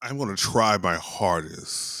I'm going to try my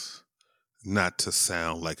hardest not to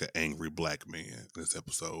sound like an angry black man in this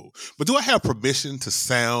episode. But do I have permission to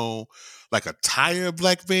sound like a tired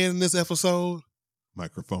black man in this episode?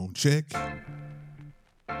 Microphone check.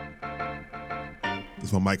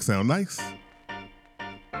 Does my mic sound nice?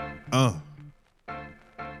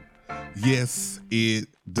 Yes, it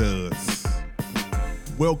does.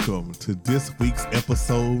 Welcome to this week's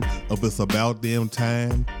episode of It's About Damn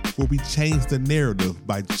Time, where we change the narrative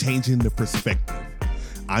by changing the perspective.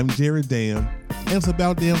 I'm Jared Dam, and it's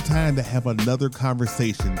about damn time to have another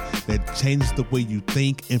conversation that changes the way you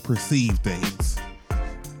think and perceive things.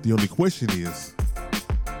 The only question is,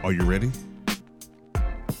 are you ready?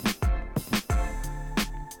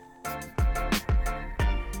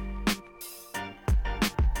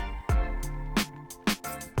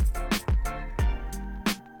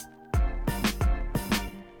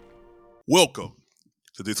 Welcome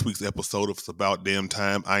to this week's episode of It's About Damn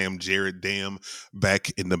Time. I am Jared Dam, back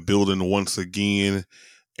in the building once again,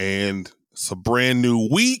 and it's a brand new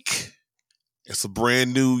week. It's a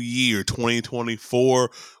brand new year, 2024.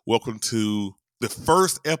 Welcome to the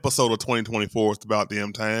first episode of 2024. It's About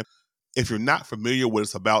Damn Time. If you're not familiar with what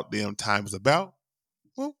It's About Damn Time is about,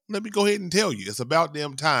 well, let me go ahead and tell you. It's About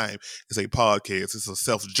Damn Time. It's a podcast. It's a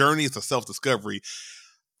self-journey. It's a self-discovery.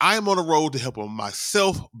 I am on the road to help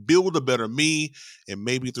myself build a better me, and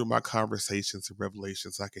maybe through my conversations and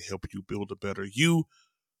revelations, I can help you build a better you.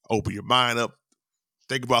 Open your mind up,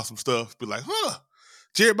 think about some stuff, be like,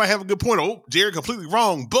 Jared might have a good point. Oh, Jared completely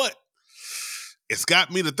wrong, but it's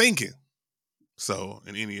got me to thinking. So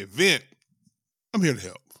in any event, I'm here to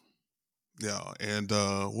help. Yeah, and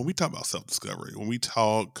when we talk about self-discovery, when we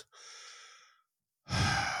talk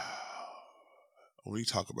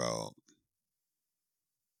about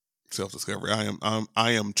self-discovery,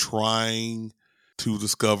 I am trying to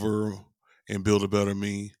discover and build a better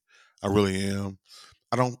me. I really am.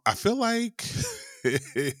 I feel like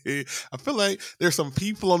there's some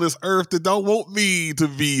people on this earth that don't want me to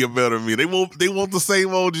be a better me. They want the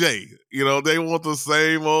same old Jay. You know, they want the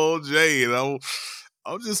same old Jay. And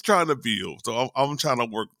I'm just trying to build. So I'm trying to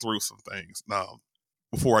work through some things. Now,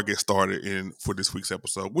 before I get started for this week's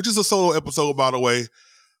episode, which is a solo episode, by the way,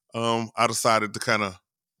 I decided to kind of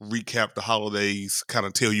recap the holidays, kind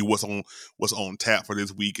of tell you what's on tap for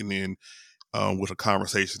this week, and then with a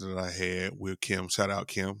conversation that I had with Kim. Shout out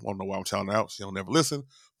Kim. I don't know why I'm shouting her out. She don't never listen,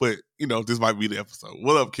 but this might be the episode.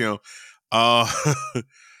 What up, Kim? A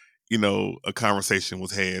conversation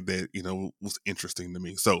was had that was interesting to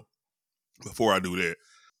me. So before I do that,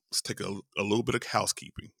 let's take a little bit of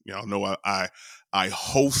housekeeping. Y'all know I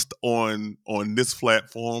host on this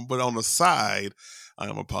platform, but on the side, I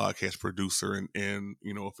am a podcast producer and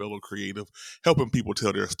a fellow creative, helping people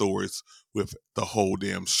tell their stories with the whole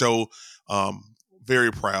damn show.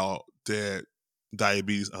 Very proud that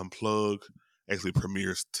Diabetes Unplugged actually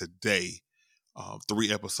premieres today.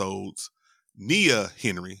 3 episodes. Nia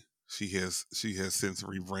Henry, she has since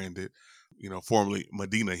rebranded, formerly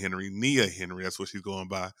Medina Henry, Nia Henry, that's what she's going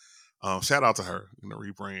by. Shout out to her in the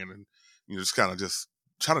rebrand, and just kind of just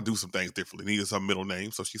trying to do some things differently. Nia's her middle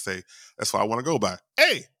name, so she say that's what I want to go by.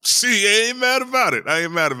 Hey, she ain't mad about it. I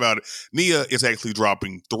ain't mad about it. Nia is actually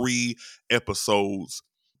dropping 3 episodes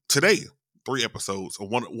today. 3 episodes.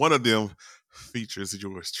 One of them features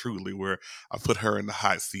yours truly, where I put her in the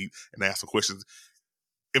hot seat and ask some questions.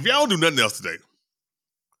 If y'all don't do nothing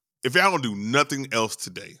else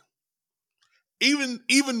today, even,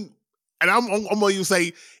 and I'm going to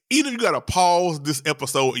say, even if you got to pause this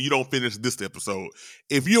episode and you don't finish this episode,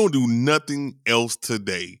 if you don't do nothing else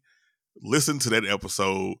today, listen to that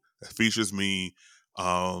episode that features me,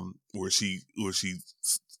 where she's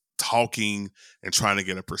talking and trying to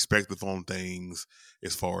get a perspective on things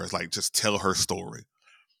as far as like just tell her story.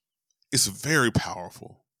 It's very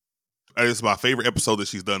powerful. It's my favorite episode that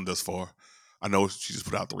she's done thus far. I know she just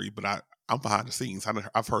put out 3, but I'm behind the scenes.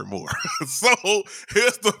 I've heard more. So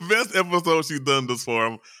it's the best episode she's done thus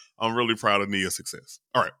far. I'm really proud of Nia's success.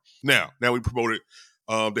 All right. Now we promoted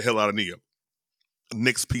the hell out of Nia.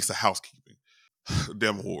 Next piece of housekeeping.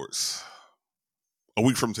 Damn Awards. A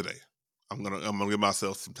week from today. I'm gonna give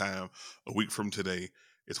myself some time. A week from today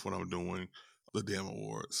is when I'm doing the damn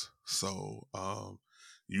awards. So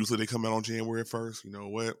usually they come out on January 1st. You know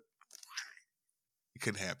what? It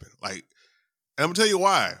couldn't happen. And I'm gonna tell you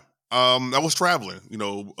why. I was traveling.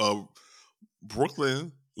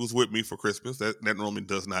 Brooklyn was with me for Christmas. That normally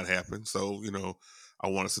does not happen. So I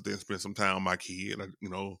want to sit there and spend some time with my kid. And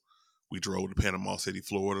we drove to Panama City,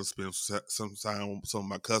 Florida, spent some time with some of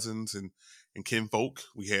my cousins and kinfolk.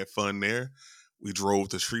 We had fun there. We drove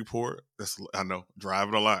to Shreveport. I know,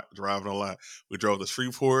 driving a lot. We drove to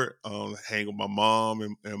Shreveport, hang with my mom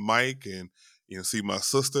and Mike, and see my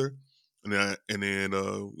sister, and then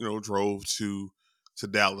drove to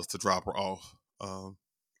Dallas to drop her off.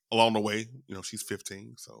 Along the way, she's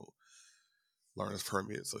 15, so learner's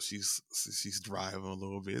permit, so she's driving a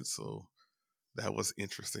little bit, so that was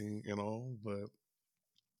interesting, but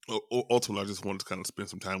ultimately I just wanted to kind of spend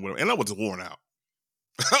some time with her, and I was worn out.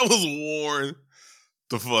 I was worn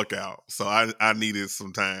the fuck out, so I needed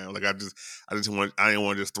some time. Like I didn't want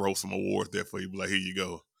to just throw some awards there for you, be like, here you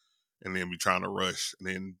go, and then be trying to rush, and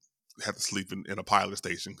then have to sleep in a pilot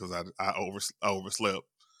station because I overslept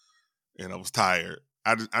and I was tired.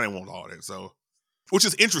 I didn't want all that, so which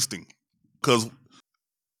is interesting because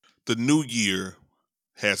the new year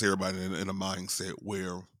has everybody in a mindset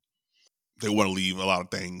where they want to leave a lot of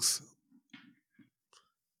things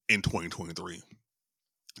in 2023.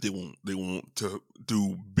 They want to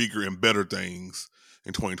do bigger and better things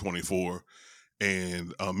in 2024.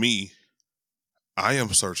 And me, I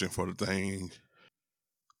am searching for the thing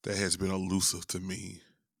that has been elusive to me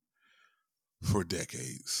for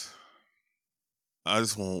decades. I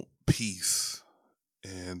just want peace.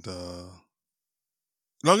 And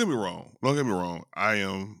don't get me wrong. I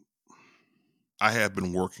have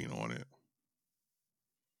been working on it.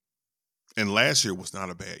 And last year was not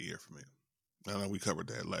a bad year for me. I know we covered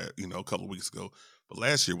that a couple of weeks ago, but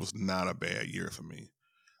last year was not a bad year for me.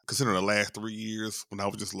 Considering the last 3 years when I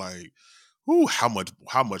was just like, "Ooh, how much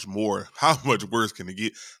worse can it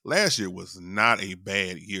get?" Last year was not a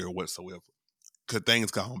bad year whatsoever. Could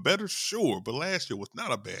things gotten better? Sure, but last year was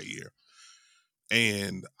not a bad year.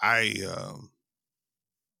 And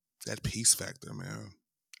that peace factor, man,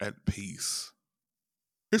 at peace.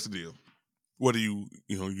 Here's the deal: whether you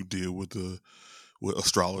deal with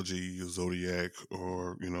astrology, your zodiac,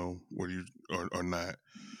 or whether you or not,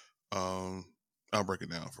 I'll break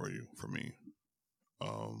it down for you. For me,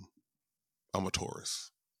 I'm a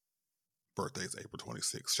Taurus. Birthday's April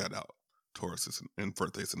 26th. Shout out Taurus and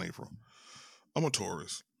birthdays in April. I'm a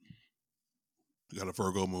Taurus. I got a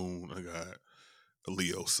Virgo moon. I got a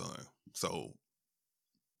Leo sun. So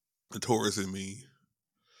the Taurus in me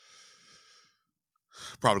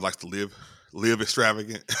probably likes to live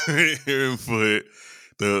extravagant, but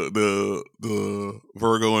the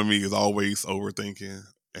Virgo in me is always overthinking,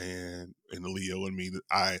 and the Leo in me,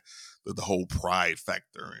 the whole pride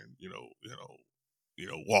factor, and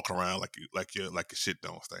walking around like your shit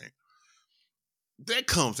don't stink. That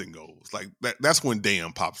comes and goes. Like that's when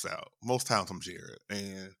Dan pops out. Most times I'm Jared,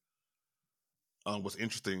 and what's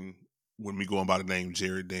interesting when me going by the name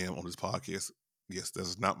Jared Dam on this podcast. Yes,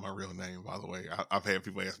 that's not my real name, by the way. I've had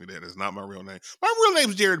people ask me that. It's not my real name. My real name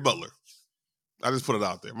is Jared Butler. I just put it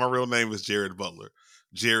out there. My real name is Jared Butler.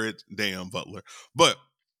 Jared Dam Butler. But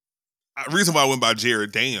the reason why I went by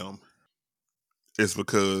Jared Dam is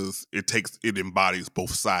because it embodies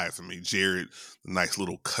both sides of me. Jared, the nice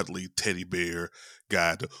little cuddly teddy bear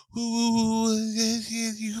guy. Ooh,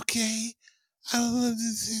 you okay?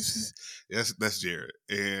 That's Jared.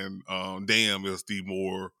 And Dam is the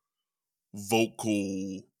more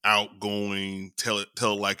vocal, outgoing, tell it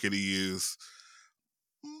like it is,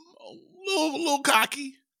 a little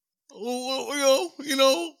cocky, a little,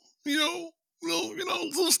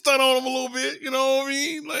 little stunt on him a little bit. You know what I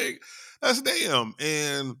mean? Like that's Dam,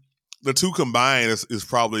 and the two combined is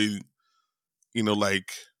probably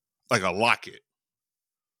like a locket,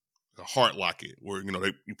 a heart locket, where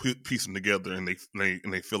you piece them together and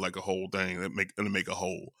they feel like a whole thing. They make a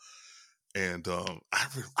whole. And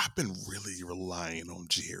I've been really relying on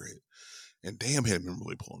Jared, and Dam hadn't been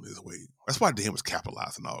really pulling his weight. That's why Dam was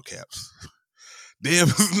capitalized in all caps. Dam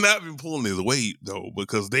has not been pulling his weight though,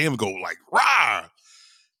 because Dam go like rah,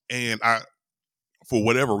 and for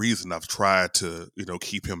whatever reason I've tried to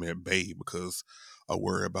keep him at bay because I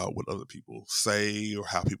worry about what other people say or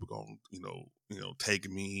how people gonna take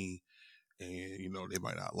me, and they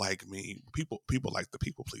might not like me. People like the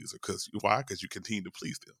people pleaser because why? Because you continue to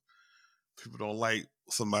please them. People don't like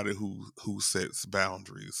somebody who sets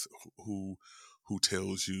boundaries, who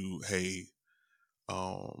tells you, hey,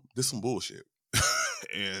 this some bullshit.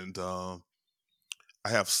 And I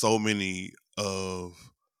have so many of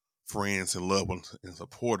friends and loved ones and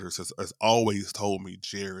supporters has always told me,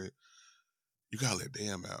 Jared, you gotta let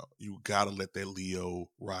Dam out. You gotta let that Leo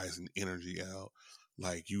rising energy out.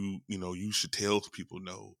 Like you should tell people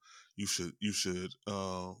no. You should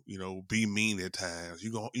be mean at times.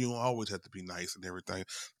 You don't always have to be nice and everything.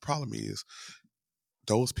 Problem is,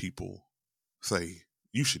 those people say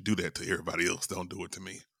you should do that to everybody else. Don't do it to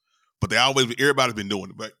me. But everybody's been doing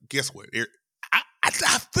it. But guess what? I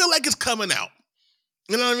feel like it's coming out.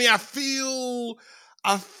 You know what I mean?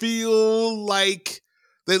 I feel like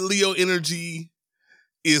that Leo energy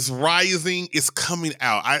is rising, it's coming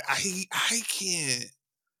out. I can't.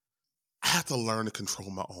 I have to learn to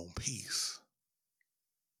control my own peace.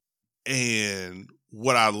 And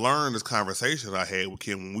what I learned in this conversation I had with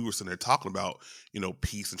Kim when we were sitting there talking about,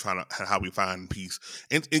 peace and trying to how we find peace.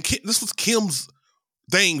 And this was Kim's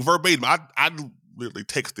thing verbatim. I literally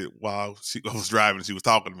texted while I was driving and she was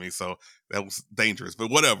talking to me, so that was dangerous.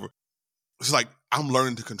 But whatever. It's like I'm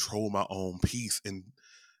learning to control my own peace, and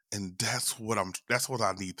that's what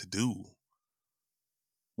I need to do.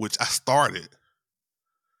 Which I started,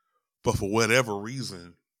 but for whatever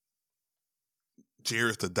reason,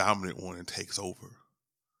 Jared's the dominant one and takes over.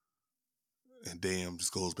 And Damn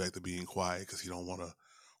just goes back to being quiet because he don't want to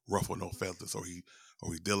ruffle no feathers, or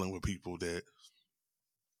he's dealing with people that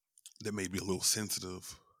may be a little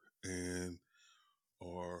sensitive,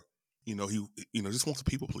 or he just wants to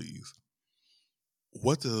people please.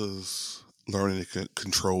 What does learning to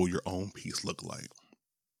control your own peace look like?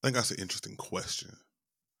 I think that's an interesting question.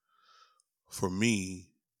 For me,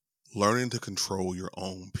 learning to control your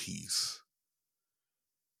own peace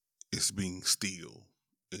is being still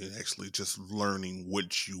and actually just learning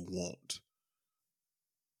what you want.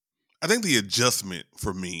 I think the adjustment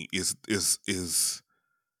for me is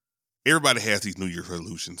everybody has these New Year's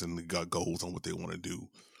resolutions and they got goals on what they want to do.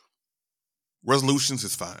 Resolutions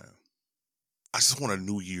is fine. I just want a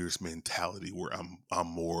New Year's mentality where I'm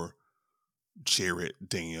more Jared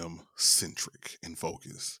Dam centric and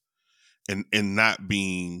focused, and not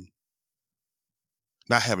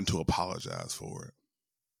having to apologize for it.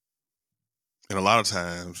 And a lot of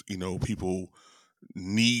times, people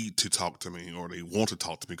need to talk to me, or they want to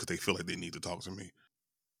talk to me because they feel like they need to talk to me.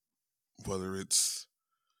 Whether it's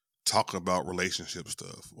talking about relationship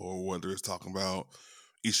stuff, or whether it's talking about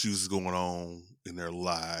issues going on in their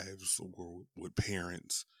lives or with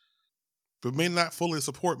parents, but may not fully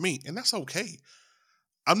support me. And that's okay.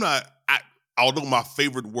 Although my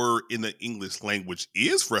favorite word in the English language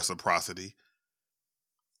is reciprocity,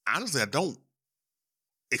 honestly, I don't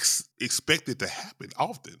expect it to happen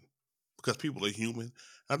often because people are human.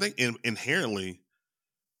 I think inherently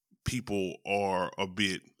people are a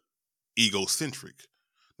bit egocentric.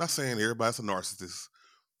 Not saying everybody's a narcissist,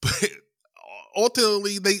 but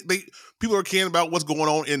ultimately they people are caring about what's going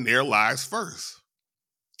on in their lives first.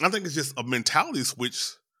 I think it's just a mentality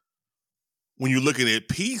switch when you're looking at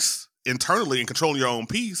peace internally and controlling your own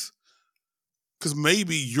peace, because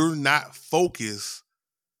maybe you're not focused,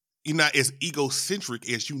 you're not as egocentric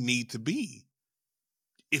as you need to be.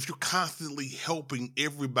 If you're constantly helping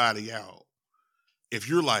everybody out, if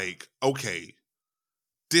you're like, okay,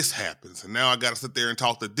 this happens, and now I got to sit there and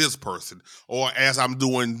talk to this person, or as I'm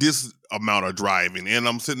doing this amount of driving, and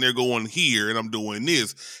I'm sitting there going here, and I'm doing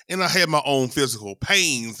this, and I have my own physical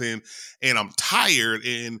pains, and I'm tired,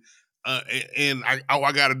 and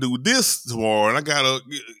I got to do this tomorrow, and I gotta,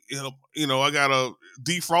 I gotta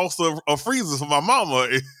defrost a freezer for my mama,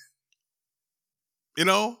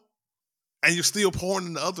 and you're still pouring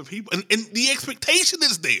into other people, and the expectation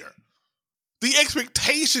is there. The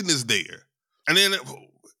expectation is there, and then.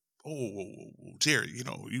 Jerry,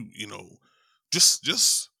 just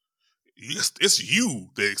it's you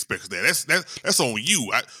that expects that. That's on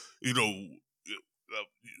you.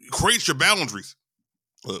 Create your boundaries.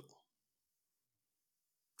 Look,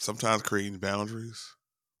 sometimes creating boundaries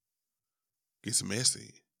gets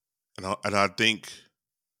messy, and I think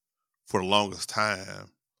for the longest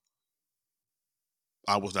time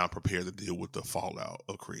I was not prepared to deal with the fallout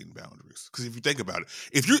of creating boundaries. Because if you think about it,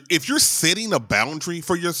 if you're setting a boundary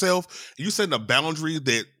for yourself, you're setting a boundary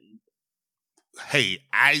that, hey,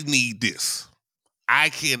 I need this. I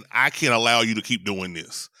can't allow you to keep doing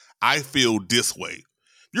this. I feel this way.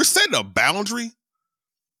 You're setting a boundary,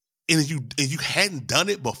 and you hadn't done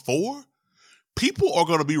it before, people are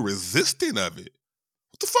going to be resistant of it.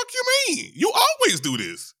 What the fuck you mean? You always do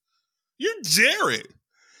this. You're Jared.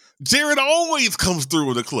 Jared always comes through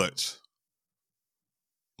with a clutch.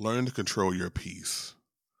 Learning to control your peace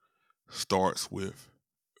starts with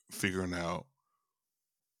figuring out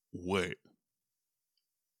what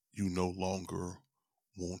you no longer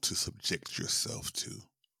want to subject yourself to.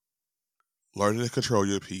 Learning to control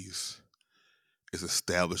your peace is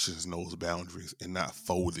establishing those boundaries and not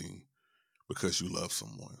folding because you love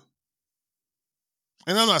someone.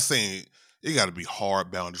 And I'm not saying it got to be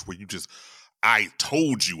hard boundaries where you just, I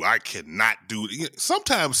told you I cannot do it.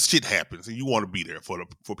 Sometimes shit happens and you want to be there for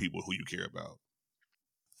people who you care about.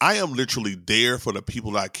 I am literally there for the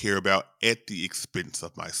people that I care about at the expense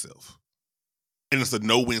of myself. And it's a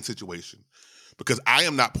no-win situation because I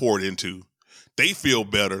am not poured into They feel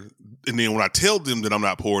better. And then when I tell them that I'm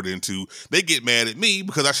not poured into, they get mad at me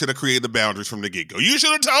because I should have created the boundaries from the get-go. You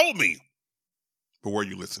should have told me. But were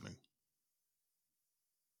you listening?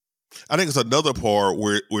 I think it's another part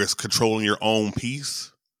where it's controlling your own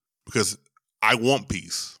peace, because I want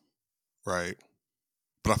peace, right?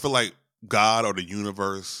 But I feel like God or the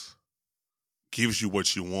universe gives you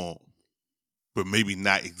what you want, but maybe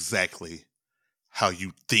not exactly how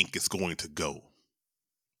you think it's going to go.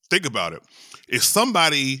 Think about it. If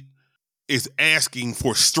somebody is asking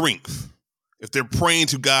for strength, if they're praying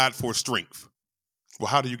to God for strength, well,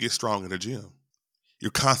 how do you get strong in the gym?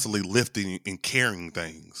 You're constantly lifting and carrying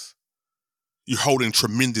things. You're holding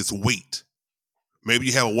tremendous weight. Maybe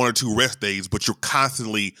you have 1 or 2 rest days, but you're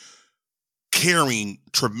constantly carrying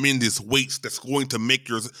tremendous weights that's going to make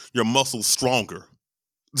your muscles stronger.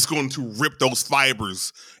 It's going to rip those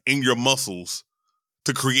fibers in your muscles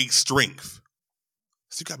to create strength.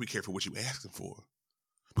 So you got to be careful what you're asking for.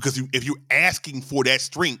 Because if you're asking for that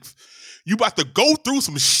strength, you about to go through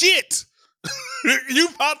some shit. You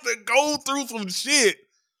about to go through some shit.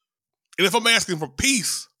 And if I'm asking for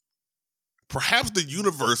peace, perhaps the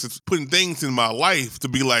universe is putting things in my life to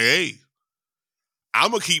be like, hey,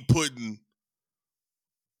 I'm going to keep putting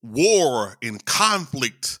war and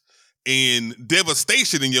conflict and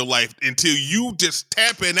devastation in your life until you just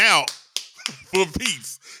tapping out for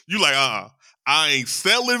peace. You like, I ain't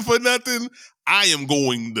settling for nothing. I am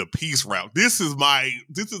going the peace route. This is my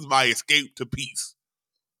escape to peace.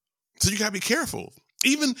 So you gotta be careful.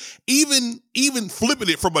 Even flipping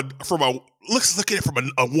it from a let's look at it from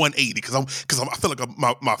a 180 because I feel like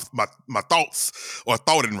my thoughts are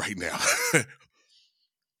thoughting right now.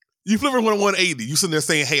 You flip it from a 180. You sitting there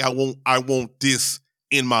saying, "Hey, I want this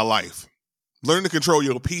in my life." Learning to control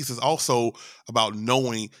your peace is also about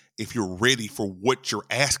knowing if you're ready for what you're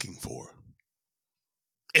asking for.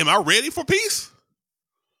 Am I ready for peace?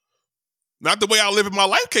 Not the way I live in my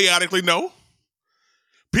life chaotically, no.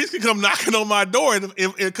 Peace can come knocking on my door, and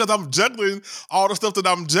because I'm juggling all the stuff that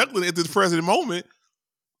I'm juggling at this present moment,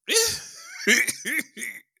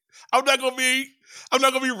 I'm not gonna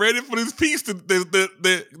be ready for this peace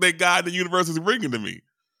that God and the universe is bringing to me.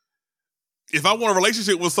 If I want a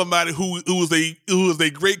relationship with somebody who is a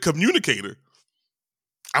great communicator,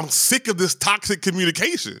 I'm sick of this toxic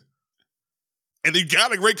communication. And you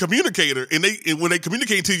got a great communicator, and when they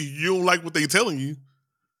communicate to you, you don't like what they're telling you.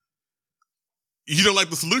 You don't like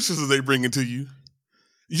the solutions that they bring into you.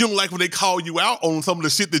 You don't like when they call you out on some of the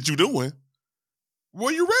shit that you're doing.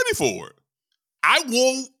 Well, you ready for it. I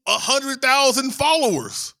want 100,000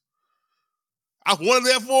 followers. I wanted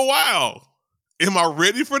that for a while. Am I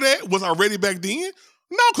ready for that? Was I ready back then?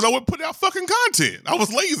 No, because I wouldn't put out fucking content. I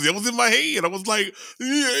was lazy. I was in my head. I was like,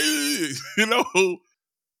 you know.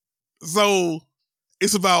 So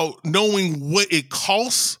it's about knowing what it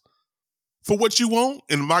costs for what you want,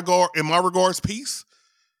 in my regards, peace.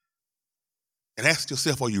 And ask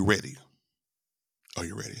yourself, are you ready? Are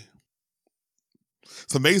you ready?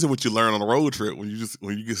 It's amazing what you learn on a road trip when you're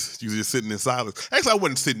just sitting in silence. Actually, I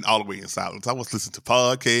wasn't sitting all the way in silence. I was listening to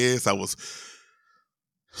podcasts. I was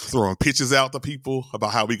throwing pitches out to people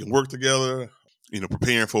about how we can work together.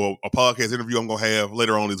 Preparing for a podcast interview I'm gonna have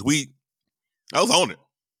later on this week. I was on it.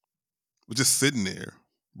 But just sitting there,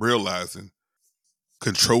 realizing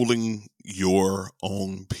controlling your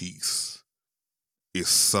own peace is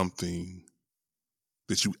something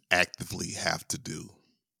that you actively have to do.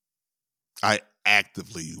 I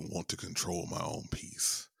actively want to control my own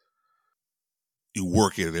peace. You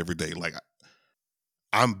work at it every day. Like,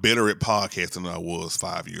 I'm better at podcasting than I was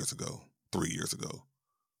 5 years ago, 3 years ago.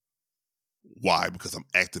 Why? Because I'm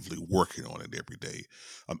actively working on it every day.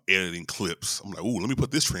 I'm editing clips. I'm like, ooh, let me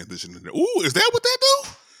put this transition in there. Ooh, is that what that do?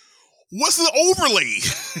 What's the overlay?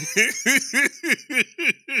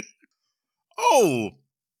 Oh,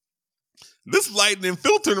 this lighting and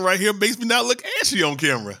filtering right here makes me not look ashy on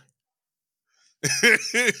camera.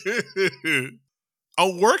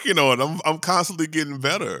 I'm working on it. I'm constantly getting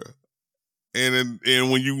better. And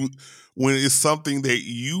when it's something that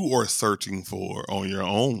you are searching for on your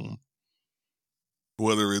own,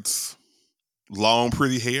 whether it's long,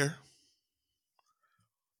 pretty hair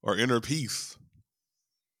or inner peace,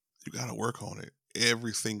 you got to work on it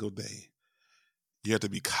every single day. You have to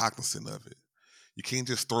be cognizant of it. You can't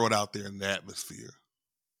just throw it out there in the atmosphere.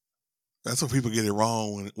 That's what people get it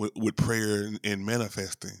wrong with prayer and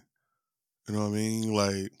manifesting. You know what I mean?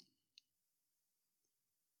 Like,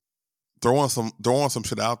 throwing some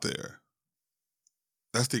shit out there.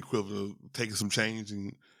 That's the equivalent of taking some change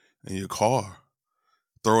in your car,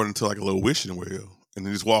 throw it into like a little wishing well, and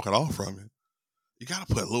then just walk it off from it. You got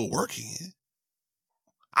to put a little work in.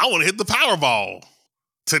 I want to hit the Powerball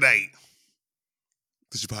today.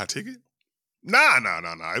 Did you buy a ticket? Nah.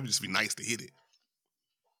 It would just be nice to hit it.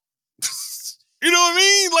 You know what I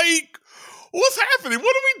mean? Like, what's happening?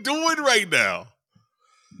 What are we doing right now?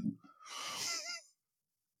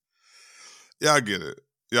 Y'all get it.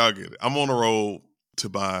 I'm on the road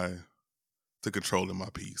to controlling my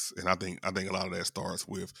peace. And I think a lot of that starts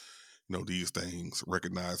with, these things,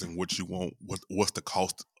 recognizing what you want, what's the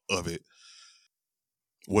cost of it,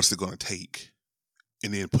 what's it going to take,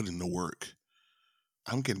 and then put in the work.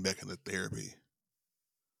 I'm getting back into therapy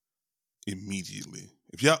immediately.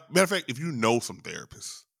 Matter of fact, if you know some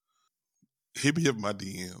therapists, hit me up in my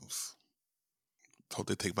DMs. Hope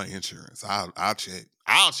they take my insurance. I'll check.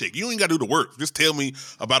 You ain't got to do the work. Just tell me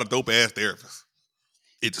about a dope-ass therapist.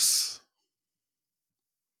 It's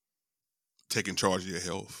taking charge of your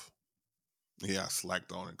health. Yeah, I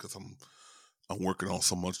slacked on it because I'm working on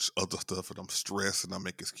so much other stuff and I'm stressed and I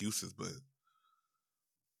make excuses, but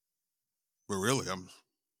really, I'm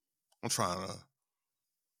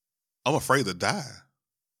afraid to die,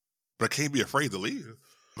 but I can't be afraid to live.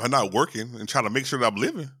 I'm not working and trying to make sure that I'm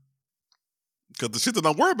living because the shit that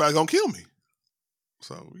I'm worried about is going to kill me.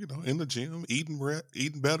 So, in the gym, eating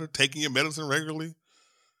better, taking your medicine regularly,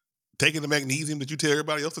 taking the magnesium that you tell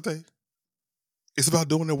everybody else to take. It's about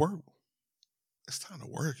doing the work. It's time to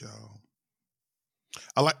work, y'all.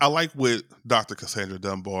 I like what Dr. Cassandra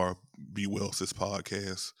Dunbar Be Well's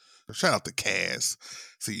podcast. Shout out to Cass.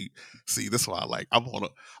 See, this is what I like. I'm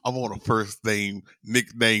on a first name,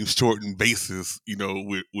 nickname shortened basis,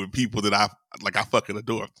 with people that I fucking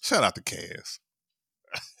adore. Shout out to Cass.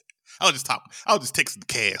 I was just texting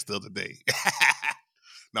Cass the other day.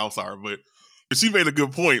 No, I'm sorry, but she made a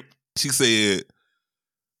good point. She said,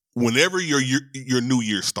 whenever your new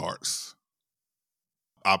year starts,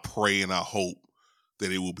 I pray and I hope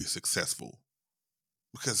that it will be successful.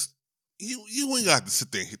 Because you ain't got to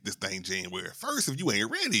sit there and hit this thing January 1st if you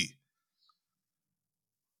ain't ready.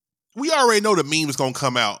 We already know the meme is going to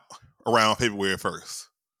come out around February 1st.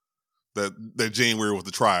 That January was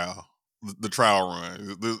the trial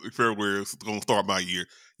run. February is going to start my year.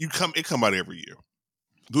 It come out every year.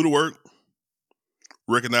 Do the work.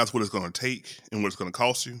 Recognize what it's going to take and what it's going to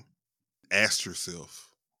cost you. Ask yourself,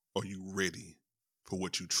 are you ready for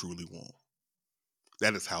what you truly want?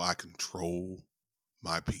 That is how I control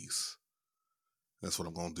my peace. That's what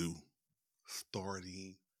I'm going to do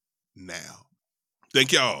starting now.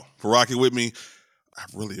 Thank y'all for rocking with me. I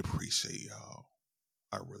really appreciate y'all.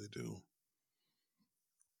 I really do.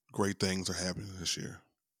 Great things are happening this year.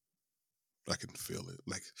 I can feel it.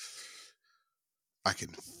 I can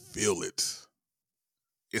feel it.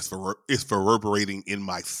 It's reverberating in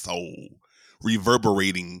my soul.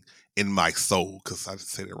 Reverberating in my soul. Because I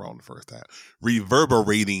just said it wrong the first time.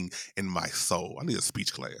 Reverberating in my soul. I need a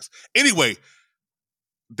speech class. Anyway,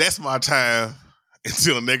 that's my time.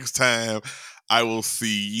 Until next time, I will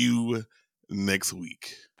see you next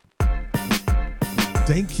week.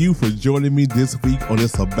 Thank you for joining me this week on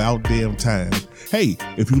It's About Damn Time. Hey,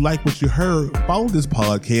 if you like what you heard, follow this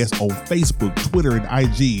podcast on Facebook, Twitter, and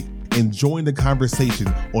IG, and join the conversation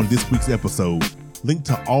on this week's episode. Link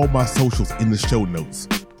to all my socials in the show notes.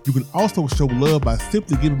 You can also show love by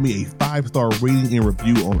simply giving me a 5-star rating and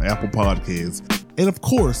review on Apple Podcasts. And of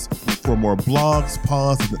course, for more blogs,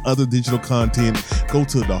 pods, and other digital content, go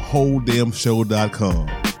to thewholedamnshow.com.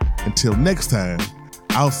 Until next time,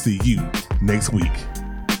 I'll see you next week.